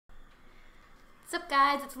What's up,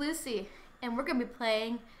 guys? It's Lucy, and we're gonna be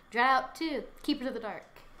playing DreadOut 2, Keepers of the Dark.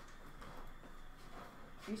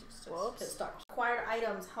 Jesus. Whoops. It starts. Required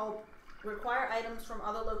items help. Require items from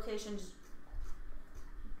other locations.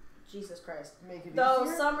 Jesus Christ. Make it Though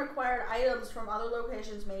easier? some required items from other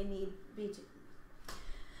locations may need BT.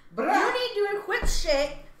 Bruh. You need to equip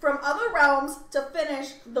shit from other realms to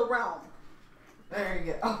finish the realm. There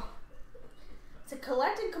you go. Oh. To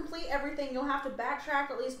collect and complete everything, you'll have to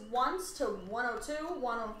backtrack at least once to 102,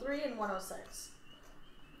 103, and 106.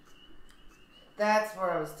 That's what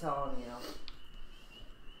I was telling you.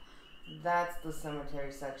 That's the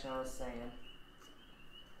cemetery section I was saying.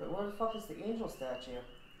 But where the fuck is the angel statue?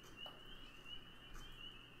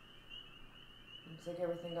 Looks like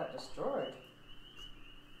everything got destroyed.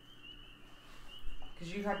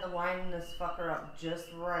 Because you had to line this fucker up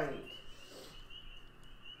just right.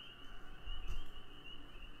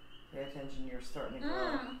 Pay attention, you're starting to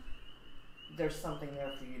grow. There's something there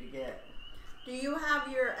for you to get. Do you have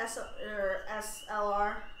your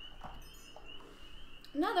SLR?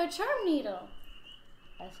 Another charm needle.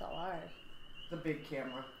 SLR. The big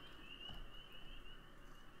camera.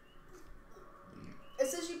 It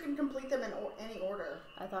says you can complete them in any order.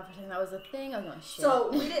 I thought for a second that was a thing. I was going, shit. So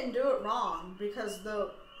we didn't do it wrong because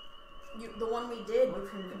the one we did you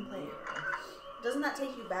can complete. Doesn't that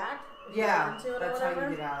take you back? Yeah, into it that's or how whatever?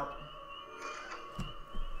 you get out.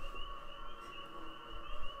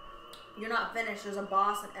 You're not finished. There's a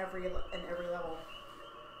boss in every level.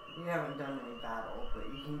 You haven't done any battle, but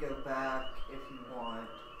you can go back if you want.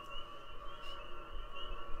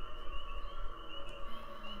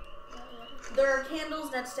 There are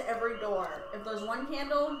candles next to every door. If there's one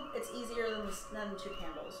candle, it's easier than two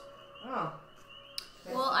candles. Oh.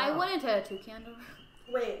 Well, I went into a 2-candle.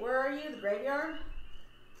 Wait, where are you? The graveyard?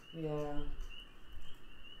 Yeah.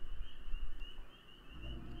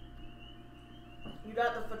 You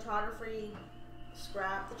got the photography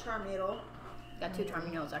scrap, the charm needle. Got 2 charm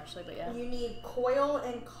needles, actually, but yeah. You need coil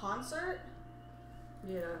and concert.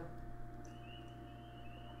 Yeah.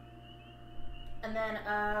 And then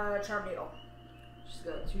charm needle. She's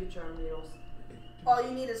got 2 charm needles. All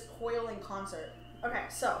you need is coil and concert. Okay,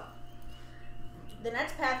 so the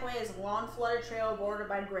next pathway is a lawn flooded trail bordered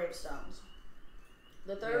by gravestones.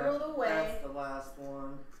 The third of the way. That's the last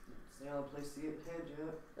one. It's the only place to get paid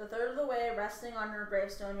yet. The third of the way, resting on your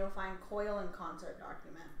gravestone, you'll find coil and concert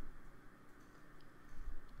document.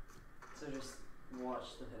 So just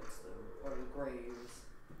watch the headstone or the graves.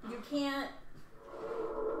 You can't.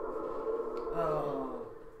 Oh.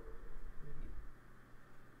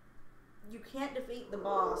 You can't defeat the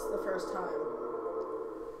boss the first time.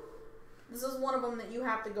 This is one of them that you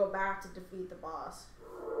have to go back to defeat the boss.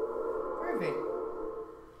 Perfect.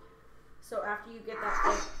 So after you get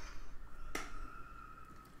that.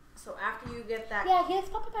 So after you get that. Yeah, he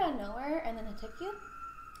just popped up out of nowhere, and then he took you.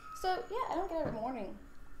 So, yeah, I don't get it every morning.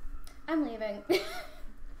 I'm leaving.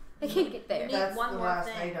 I can't get there. need That's one the more last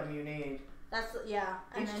thing. item you need. That's the, yeah.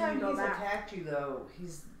 And Each then time you go he's back. attacked you, though,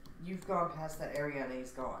 you've gone past that area and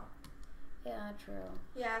he's gone. Yeah, true.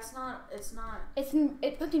 Yeah, it's not.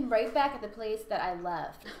 It put me right back at the place that I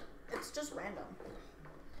left. It's just random.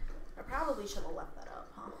 I probably should have left that up,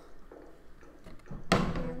 huh?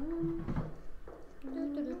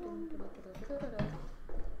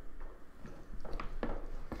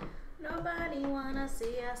 Nobody wanna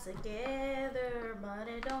see us together, but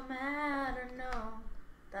it don't matter, no.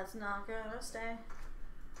 That's not gonna stay.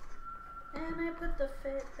 And I put the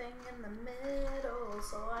fit thing in the middle,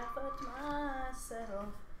 so I fucked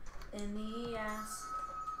myself in the ass.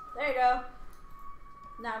 There you go.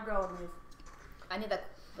 Now go and leave. I need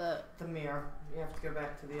The mirror. You have to go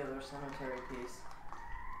back to the other cemetery piece.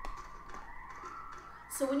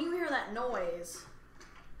 So when you hear that noise,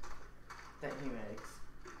 That he makes.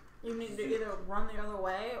 you need to either run the other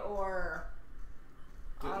way or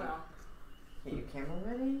I don't know. Get your camera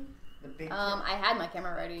ready? The big camera. I had my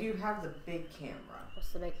camera ready. You have the big camera.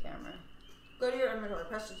 What's the big camera? Go to your inventory,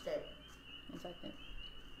 press escape. 1 second.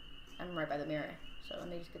 I'm right by the mirror, so let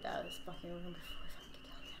me just get out of this fucking room before I fucking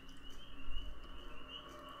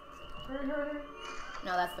get out again.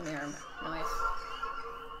 No, that's the mirror noise.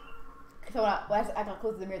 So when I got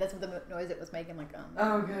close to the mirror, that's what the noise it was making, like,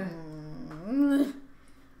 Oh, good.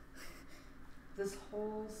 This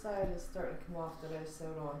whole side is starting to come off that I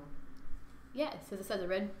sewed on. Yeah, so it says a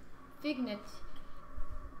red fignet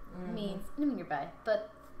means nearby,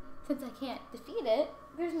 but since I can't defeat it,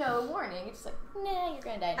 there's no warning. It's just like, nah, you're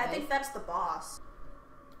gonna die. I think that's the boss.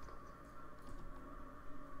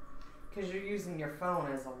 Because you're using your phone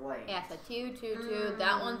as a light. Yeah, so 2, 2, 2.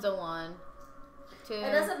 That one's a 1. 2.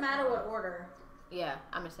 It doesn't matter what order. Yeah,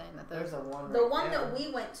 I'm just saying that There's a 1 The right one there. that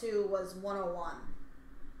we went to was 101.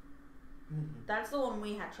 Mhm. That's the one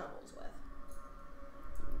we had troubles with.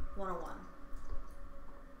 101.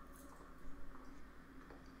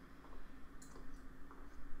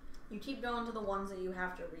 You keep going to the ones that you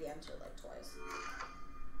have to re-enter like twice.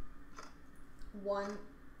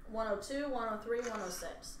 102, 103,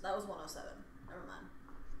 106. That was 107. Never mind.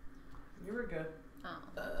 You were good.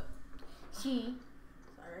 Oh. She.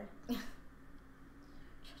 Sorry.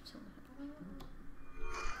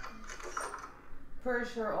 Pretty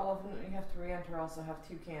sure all of them that you have to re-enter also have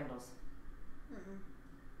 2 candles. Mm-mm.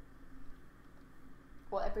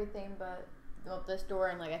 Well, everything but well, this door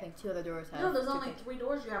and like I think 2 other doors have. No, there's 2 only candles. 3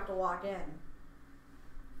 doors you have to walk in.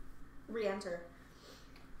 Re-enter.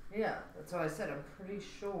 Yeah, that's what I said. I'm pretty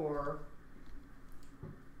sure.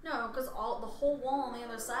 No, because the whole wall on the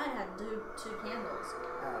other side had 2 candles.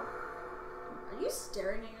 Oh. Are you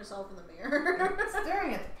staring at yourself in the mirror?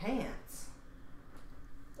 Staring at the pants.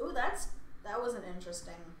 Ooh, that was an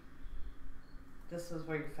interesting. This was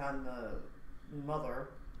where you found the mother.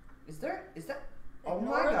 Is that? Oh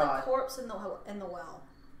Ignore my god. the corpse in the well.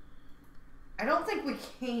 I don't think we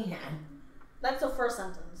can. That's the first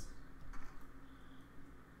sentence.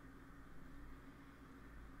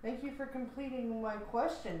 Thank you for completing my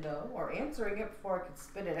question, though, or answering it before I could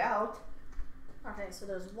spit it out. Okay, so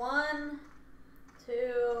there's 1,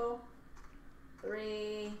 2,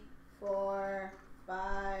 3, 4,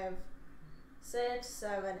 5, 6,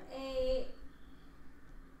 7, 8.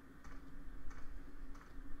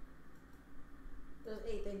 There's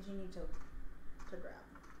 8 things you need to grab.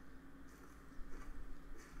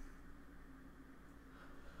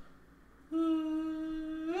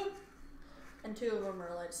 And 2 of them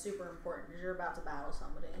are like super important because you're about to battle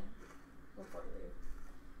somebody before you leave.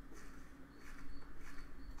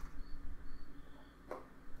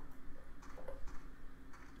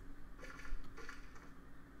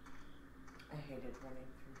 I hated running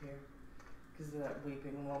through here because of that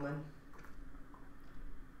weeping woman.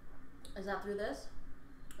 Is that through this?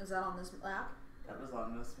 Is that on this lap? That was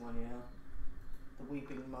on this one, yeah. The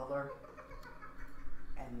weeping mother.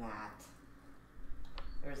 And that.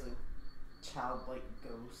 There's a childlike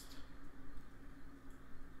ghost.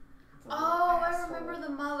 It's a little Oh, I asshole. remember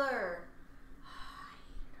the mother.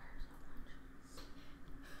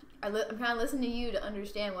 I'm trying to listen to you to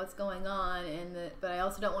understand what's going on, but I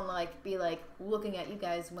also don't want to like be like looking at you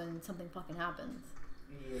guys when something fucking happens.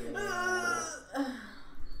 Yeah.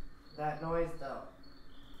 That noise, though.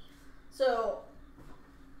 So,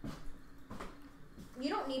 you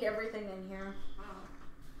don't need everything in here.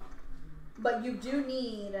 But you do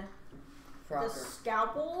need the Frocker.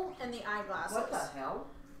 scalpel and the eyeglasses. What the hell?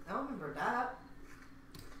 I don't remember that.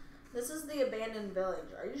 This is the abandoned village.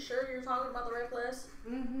 Are you sure you're talking about the right place?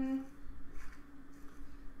 Mm-hmm.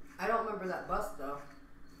 I don't remember that bus, though.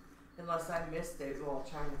 Unless I missed it while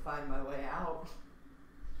trying to find my way out.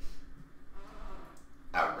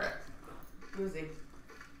 Alright. Woozy.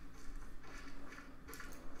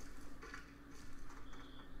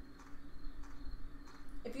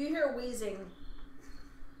 If you hear wheezing,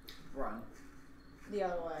 Run. the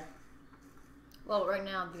other way. Well, right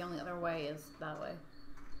now the only other way is that way.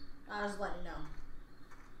 I'll just let you know.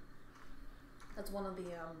 That's one of the,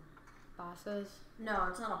 Bosses. No,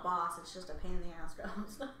 it's not a boss. It's just a pain in the ass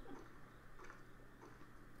ghost.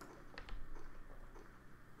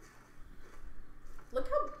 Look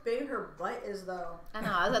how big her butt is, though. I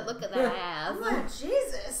know. I was like, look at that ass. I'm like,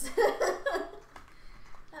 Jesus.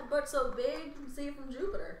 That butt's so big, you can see it from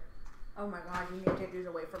Jupiter. Oh my god, you need to take these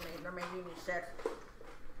away from me. They're making me sick.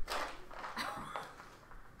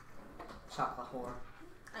 Chocolate whore.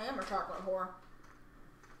 I am a chocolate whore.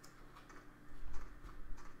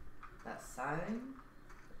 That sign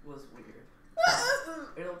was weird.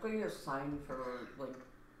 It looked like a sign for, like,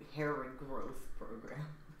 hair regrowth program.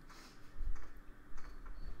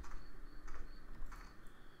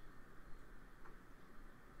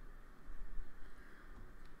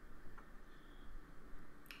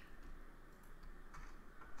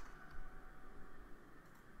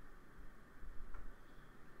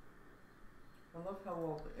 I love how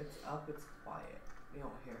well it's up, it's quiet. You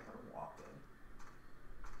don't hear her walking.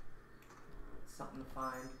 Something to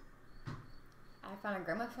find. I found a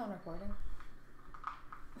gramophone recording.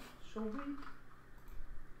 Shall we?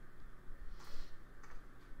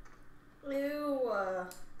 Ew.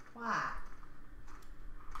 Why?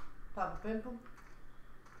 Papa Pimple?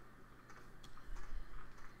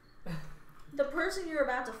 The person you're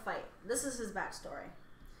about to fight, this is his backstory.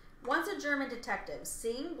 Once a German detective,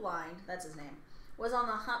 seeing blind, that's his name, was on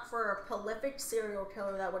the hunt for a prolific serial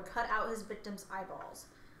killer that would cut out his victims' eyeballs.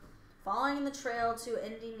 Following the trail to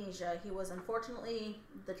Indonesia, he was unfortunately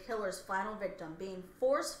the killer's final victim, being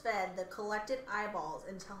force-fed the collected eyeballs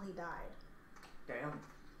until he died. Damn.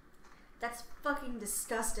 That's fucking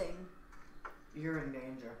disgusting. You're in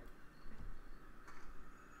danger.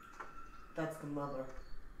 That's the mother.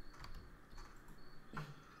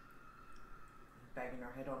 Banging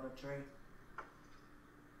her head on the tree.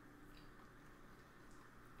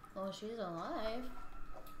 Well, she's alive.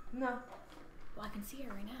 No. Well, I can see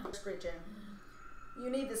her right now. Screeching. You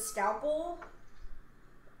need the scalpel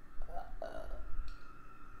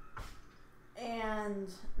and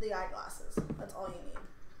the eyeglasses. That's all you need.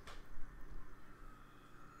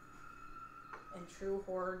 In true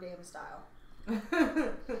horror game style.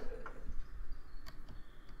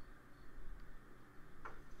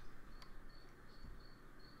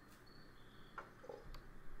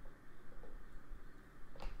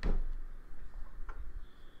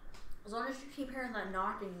 As long as you keep hearing that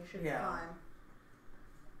knocking, you should be fine.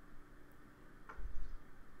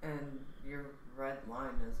 And your red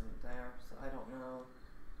line isn't there, so I don't know.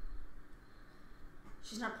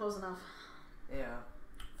 She's not close enough. Yeah.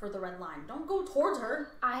 For the red line. Don't go towards her.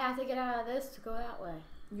 I have to get out of this to go that way.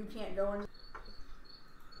 You can't go in.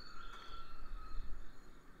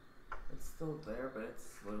 It's still there, but it's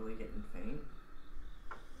slowly getting faint.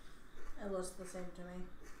 It looks the same to me.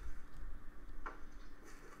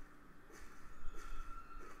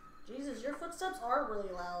 Jesus, your footsteps are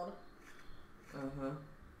really loud. Uh-huh.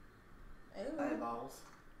 Ew. Eyeballs.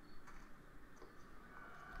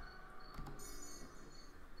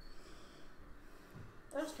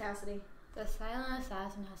 There's Cassidy. The silent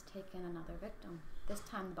assassin has taken another victim. This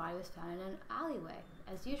time the body was found in an alleyway.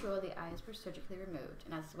 As usual, the eyes were surgically removed,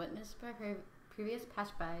 and as witnessed by previous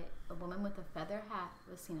passerby, a woman with a feather hat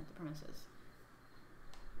was seen at the premises.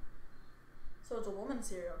 So it's a woman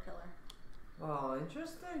serial killer. Oh,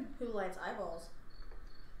 interesting. Who lights eyeballs?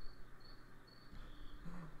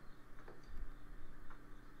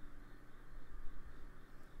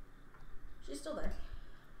 She's still there.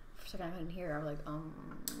 For a second I couldn't hear her. I was like,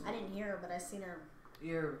 I didn't hear her, but I seen her.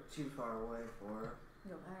 You're too far away for her.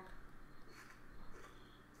 Go back.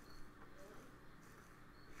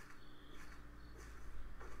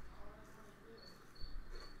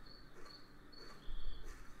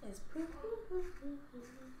 Is poo poo poo poo poo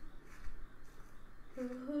poo.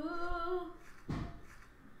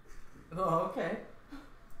 Oh, okay.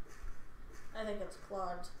 I think it's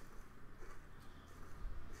clogged.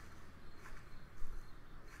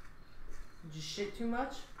 Did you shit too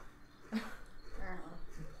much? Apparently.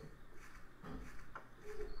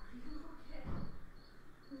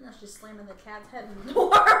 Now she's slamming the cat's head in the door.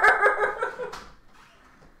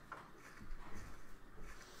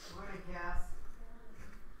 Morning, Cass.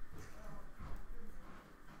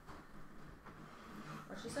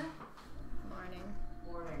 What'd she say? morning.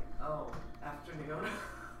 Morning. Oh, afternoon.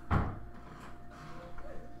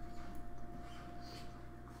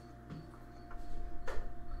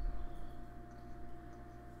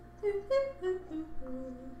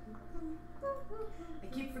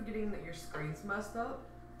 I keep forgetting that your screen's messed up,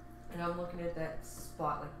 and I'm looking at that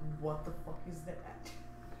spot like, what the fuck is that?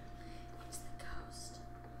 It's the ghost.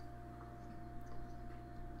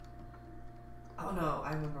 Oh no,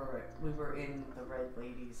 I remember it. We were in the Red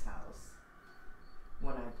Lady's house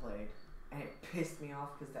when I played, and it pissed me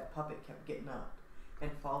off because that puppet kept getting up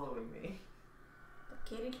and following me.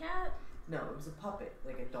 The kitty cat? No, it was a puppet,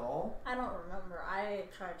 like a doll. I don't remember. I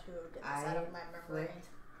tried to get this out of my memory.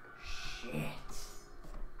 Shit.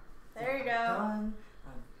 There you go. Done.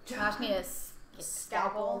 Josh me a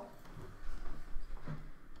Scalpel.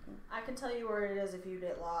 I can tell you where it is if you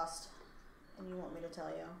get lost and you want me to tell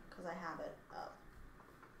you, because I have it up.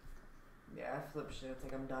 Yeah, I flip shit. It's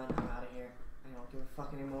like I'm done. I'm out of here. I don't give a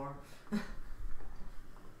fuck anymore.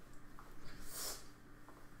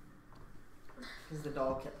 Because the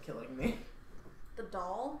doll kept killing me. The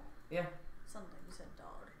doll? Yeah. Something you said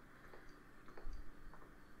dog.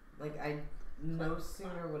 Like, no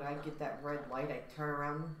sooner would I get that red light, I'd turn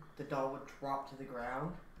around, the doll would drop to the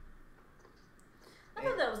ground. I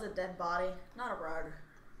thought that was a dead body, not a rug.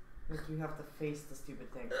 Like, you have to face the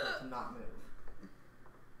stupid thing for it to not move.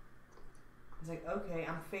 It's like, okay,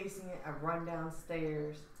 I'm facing it, I run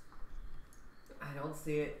downstairs, I don't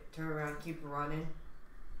see it, turn around, keep running,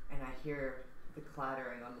 and I hear the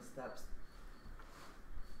clattering on the steps.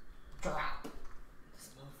 Drop!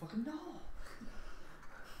 This motherfucking doll!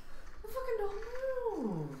 The fucking doll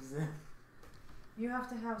moves! You have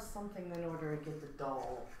to have something in order to get the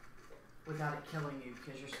doll without it killing you,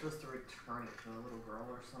 because you're supposed to return it to a little girl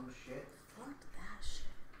or some shit. Fuck that shit.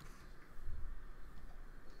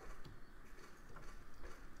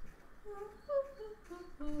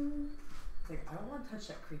 It's like, I don't want to touch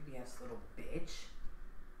that creepy ass little bitch.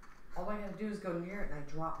 All I gotta do is go near it and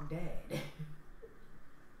I drop dead.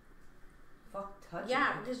 Fuck touching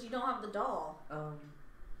Yeah, it. because you don't have the doll. Hey,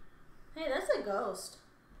 Hey, that's a ghost.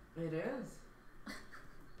 It is.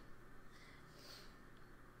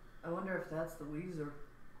 I wonder if that's the Weezer.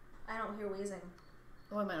 I don't hear wheezing.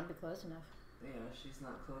 Oh, it might not be close enough. Yeah, she's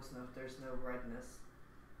not close enough. There's no redness.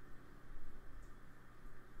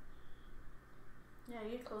 Yeah,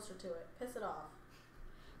 you get closer to it. Piss it off.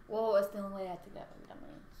 Whoa, it's the only way I have to get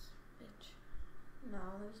vitamins, bitch. No,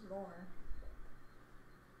 there's more.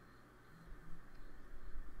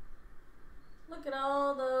 Look at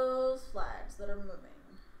all those flags that are moving.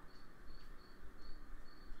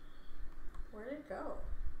 Where did it go?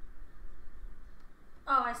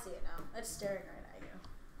 Oh, I see it now. It's staring right at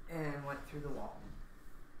you. And went through the wall.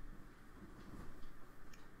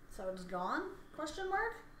 So it's gone? Question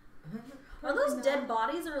mark? Are those dead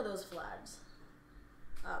bodies or are those flags?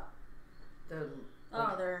 Up. They're Oh,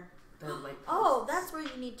 like, they're... they're like Oh, that's where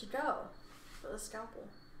you need to go. For the scalpel.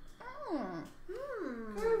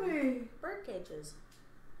 Hmm. Kirby. Bird cages.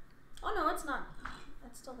 Oh no, it's not.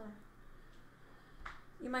 It's still there.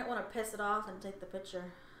 You might want to piss it off and take the picture.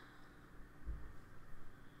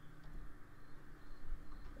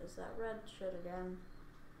 There's that red shit again.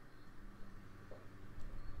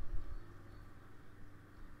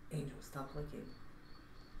 Angel, stop licking.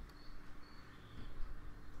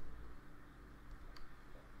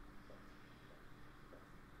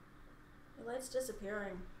 The light's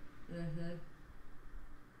disappearing. Mm-hmm.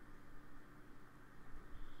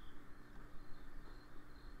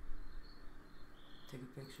 Take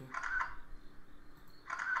a picture.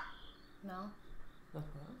 No. The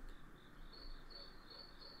fuck?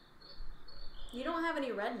 You don't have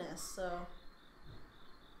any redness, so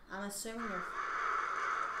I'm assuming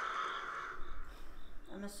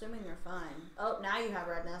you're fine. Oh, now you have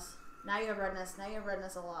redness. Now you have redness. Now you have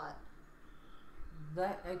redness a lot.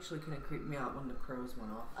 That actually kind of creeped me out when the crows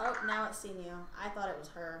went off. Oh, now it's seen you. I thought it was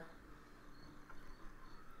her.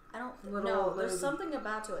 I don't think. Little No, old there's lady. something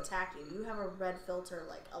about to attack you. You have a red filter,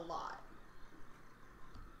 like, a lot.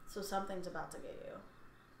 So something's about to get you.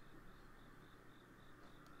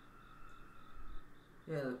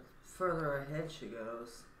 Yeah, the further ahead she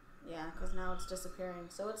goes. Yeah, because now it's disappearing.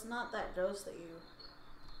 So it's not that ghost that you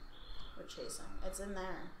were chasing. It's in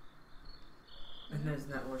there. And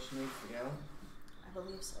isn't that where she needs to go? I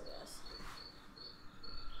believe so, yes.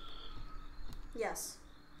 Yes.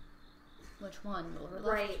 Which one? Lower left?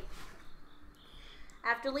 Right.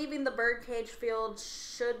 After leaving the birdcage field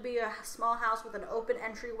should be a small house with an open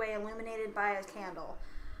entryway illuminated by a candle.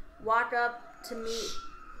 Walk up to meet...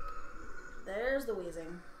 There's the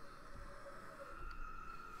wheezing.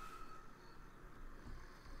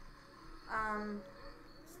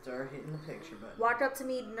 Start hitting the picture button. Walk up to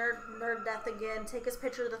meet Nerd Death again. Take his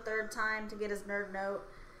picture the third time to get his nerd note.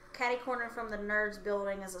 Catty corner from the Nerds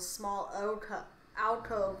building is a small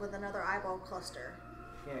alcove with another eyeball cluster.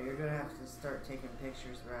 Yeah, you're gonna have to start taking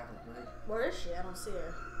pictures rapidly. Where is she? I don't see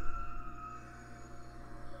her.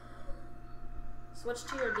 Switch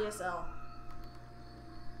to your DSL.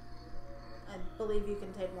 I believe you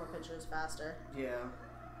can take more pictures faster. Yeah.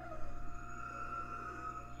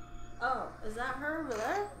 Oh, is that her over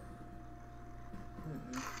there?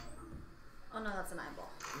 Mm-mm. Oh no, that's an eyeball.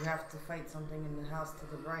 You have to fight something in the house to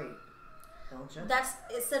the right, don't you?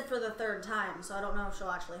 It said for the third time, so I don't know if she'll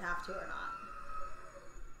actually have to or not.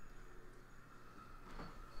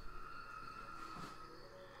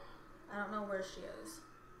 I don't know where she is.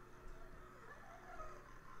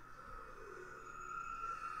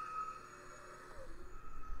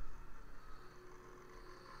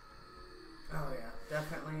 Oh yeah,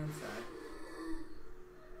 definitely inside.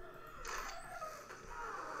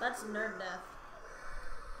 That's Nerd Death.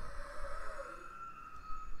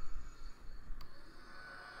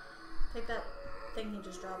 Take that thing he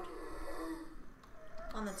just dropped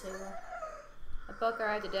on the table. A book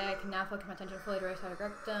arrived today. I can now focus my attention fully to how to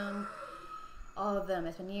correct them. All of them.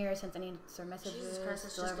 It's been years since any sort of messages, Jesus Christ,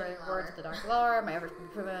 it's just delivered getting words louder. of the Dark Lord. My efforts have been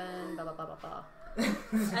proven. Blah blah blah blah blah.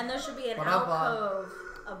 And there should be an What up, alcove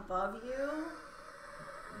above you.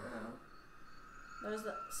 No. There's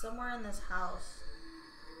somewhere in this house.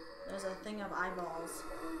 There's a thing of eyeballs.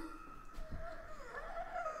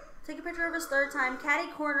 Take a picture of his third time.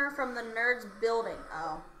 Catty corner from the Nerds building.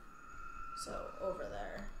 Oh. So, over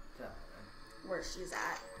there. Where she's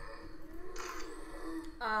at.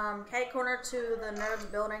 Catty corner to the Nerds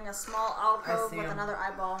building. A small alcove see with him. another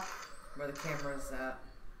eyeball. Where the camera's at.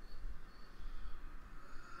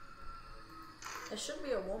 It should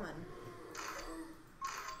be a woman.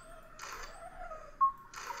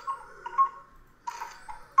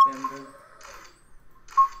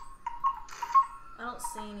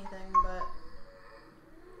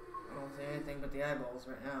 eyeballs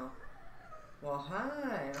right now. Well,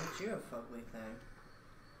 hi. Aren't you a fugly thing?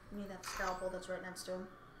 You need that scalpel that's right next to him.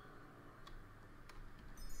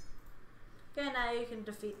 Okay, now you can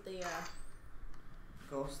defeat the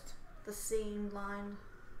Ghost. the seam line.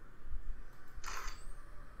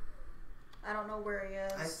 I don't know where he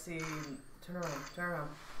is. I see. Turn around. Turn around.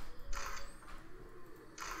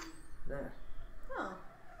 There. Oh.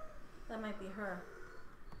 That might be her.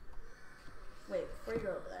 Wait, before you go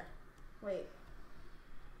over there. Wait.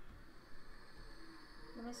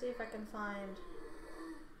 Let me see if I can find...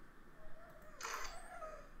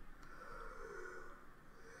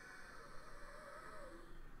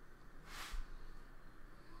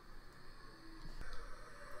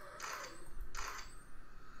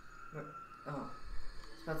 Oh. I was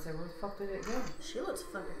about to say, where the fuck did it go? She looks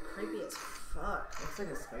fucking creepy as fuck. Looks like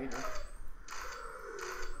a spider.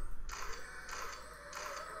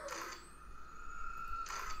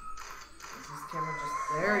 Is this camera just...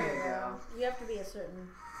 There you go. You have to be a certain...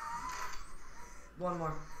 One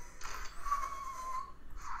more.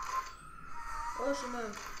 Oh, she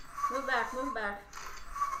moved. Move back, move back.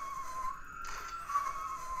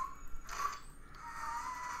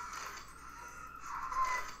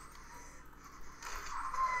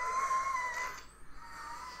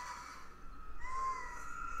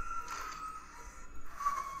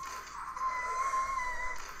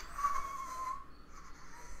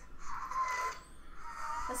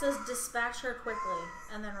 It says dispatch her quickly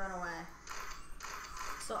and then run away.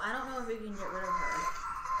 So I don't know if you can get rid of her.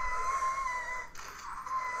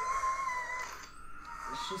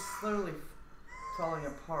 She's slowly falling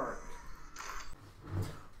apart.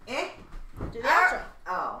 Do the outro.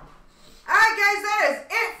 Oh. Alright guys, that is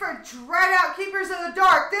it for DreadOut Keepers of the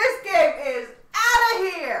Dark. This game is out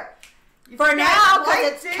of here. For now,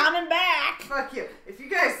 because it's coming back. Fuck you. If you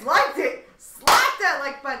guys liked it, slap that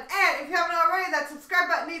like button. And if you haven't already, that subscribe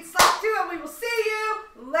button needs slap too. And we will see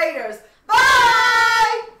you later. Bye!